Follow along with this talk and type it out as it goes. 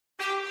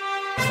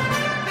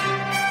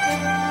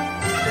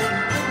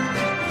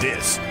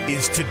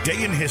is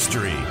Today in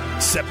History,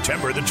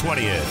 September the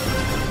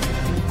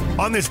 20th.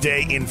 On this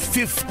day in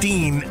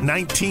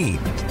 1519,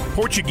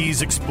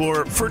 Portuguese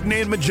explorer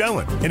Ferdinand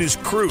Magellan and his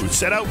crew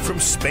set out from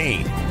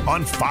Spain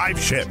on 5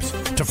 ships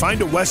to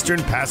find a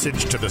western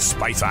passage to the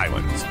Spice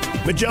Islands.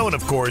 Magellan,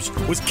 of course,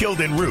 was killed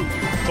en route,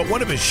 but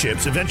one of his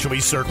ships eventually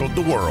circled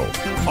the world.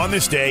 On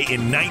this day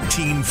in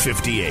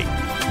 1958,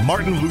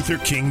 Martin Luther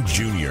King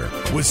Jr.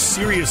 was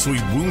seriously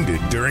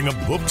wounded during a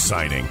book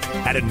signing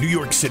at a New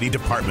York City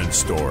department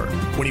store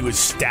when he was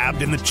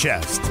stabbed in the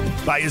chest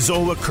by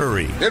Isola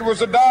Curry. It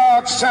was a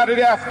dark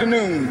Saturday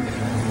afternoon.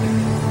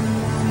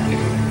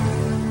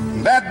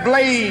 That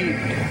blade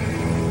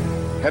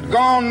had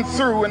gone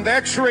through, and the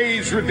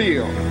x-rays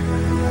revealed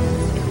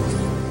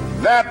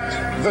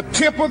that the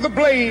tip of the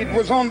blade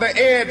was on the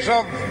edge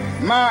of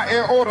my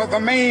aorta, the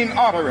main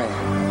artery.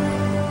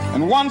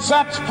 And once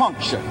that's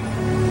punctured,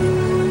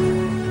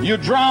 you're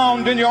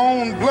drowned in your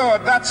own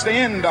blood. That's the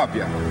end of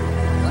you.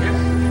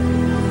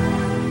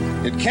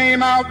 It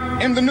came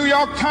out in the New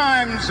York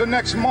Times the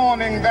next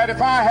morning that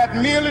if I had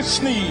merely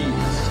sneezed,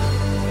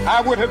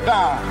 I would have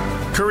died.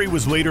 Curry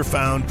was later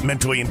found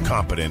mentally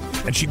incompetent,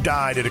 and she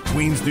died at a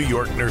Queens, New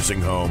York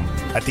nursing home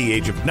at the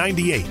age of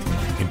 98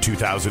 in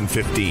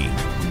 2015.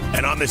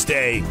 And on this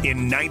day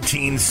in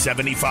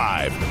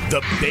 1975,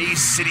 the Bay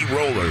City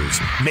Rollers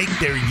make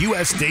their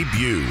U.S.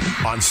 debut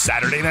on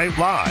Saturday Night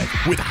Live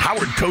with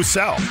Howard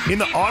Cosell. In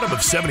the autumn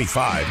of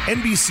 75,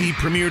 NBC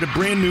premiered a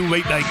brand new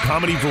late-night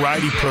comedy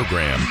variety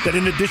program that,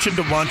 in addition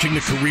to launching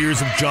the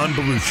careers of John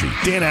Belushi,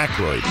 Dan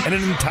Aykroyd, and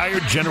an entire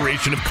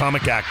generation of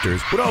comic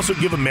actors, would also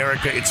give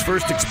America its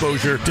first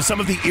exposure to some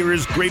of the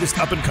era's greatest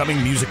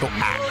up-and-coming musical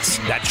acts.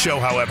 That show,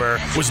 however,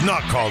 was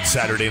not called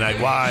Saturday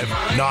Night Live,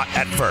 not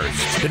at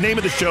first. The name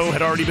of the show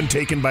had already been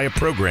taken by a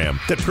program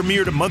that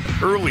premiered a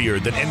month earlier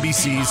than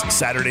NBC's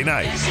Saturday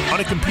Night on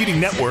a competing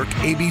network,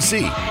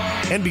 ABC.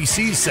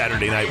 NBC's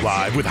Saturday Night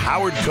Live with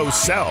Howard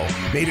Cosell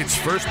made its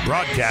first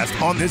broadcast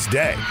on this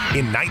day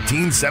in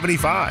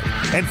 1975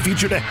 and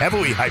featured a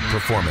heavily hyped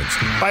performance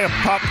by a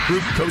pop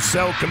group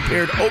Cosell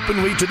compared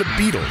openly to the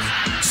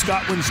Beatles,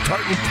 Scotland's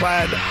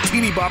tartan-clad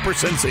teeny bopper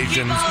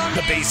sensations,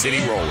 the Bay City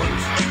Rollers.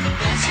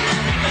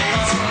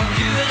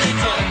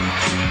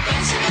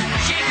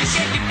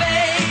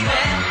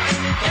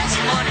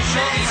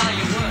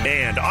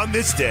 And on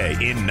this day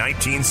in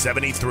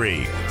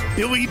 1973,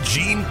 Billie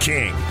Jean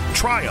King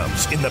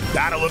triumphs in the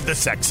Battle of the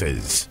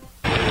Sexes.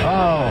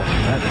 Oh,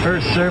 that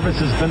first service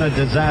has been a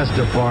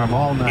disaster for him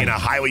all night. In a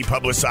highly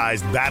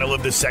publicized Battle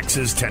of the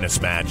Sexes tennis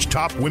match,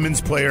 top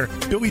women's player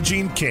Billie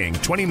Jean King,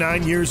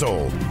 29 years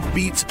old,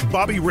 beats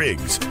Bobby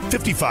Riggs,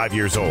 55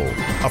 years old,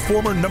 a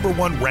former number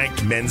 1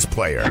 ranked men's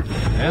player.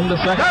 And the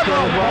second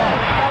serve ball.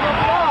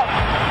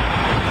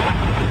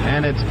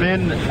 And it's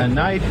been a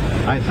night,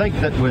 I think,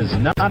 that was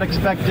not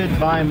expected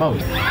by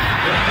most. It is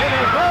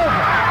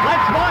over.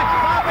 Let's watch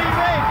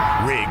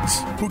Bobby Riggs,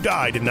 who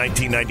died in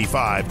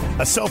 1995,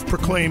 a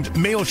self-proclaimed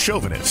male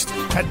chauvinist,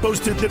 had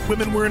boasted that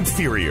women were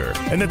inferior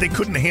and that they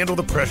couldn't handle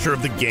the pressure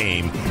of the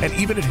game, and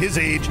even at his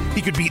age,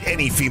 he could beat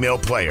any female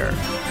player.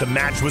 The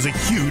match was a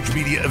huge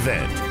media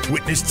event,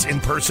 witnessed in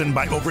person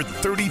by over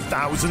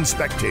 30,000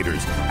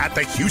 spectators at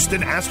the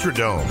Houston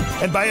Astrodome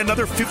and by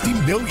another 50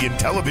 million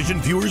television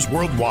viewers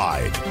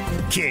worldwide.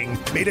 King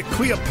made a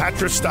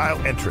Cleopatra-style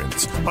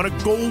entrance on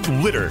a gold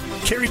litter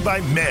carried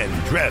by men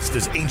dressed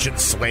as ancient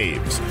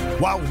slaves,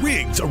 while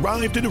Riggs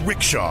arrived in a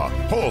rickshaw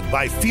pulled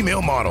by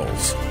female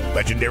models.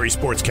 Legendary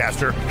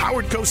sportscaster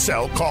Howard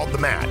Cosell called the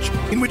match,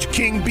 in which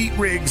King beat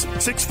Riggs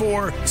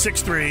 6-4,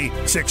 6-3,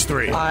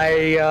 6-3.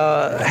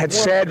 I had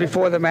said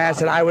before the match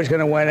that I was going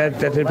to win it,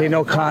 that there'd be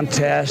no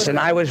contest, and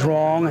I was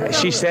wrong.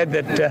 She said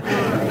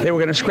that they were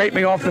going to scrape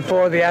me off the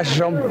floor of the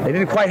Astrodome. They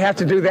didn't quite have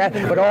to do that,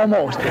 but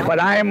almost. But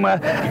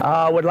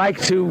I would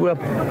like to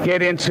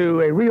get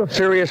into a real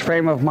serious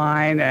frame of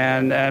mind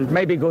and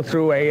maybe go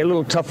through a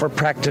little tougher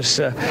practice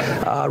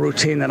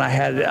routine than I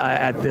had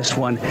at this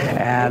one.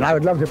 And I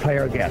would love to play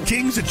her again.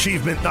 King's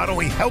achievement not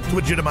only helped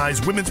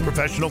legitimize women's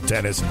professional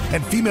tennis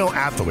and female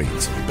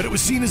athletes, but it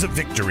was seen as a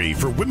victory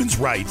for women's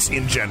rights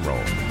in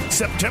general.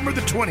 September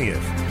the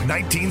 20th,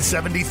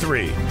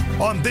 1973,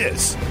 on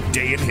this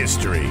day in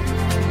history.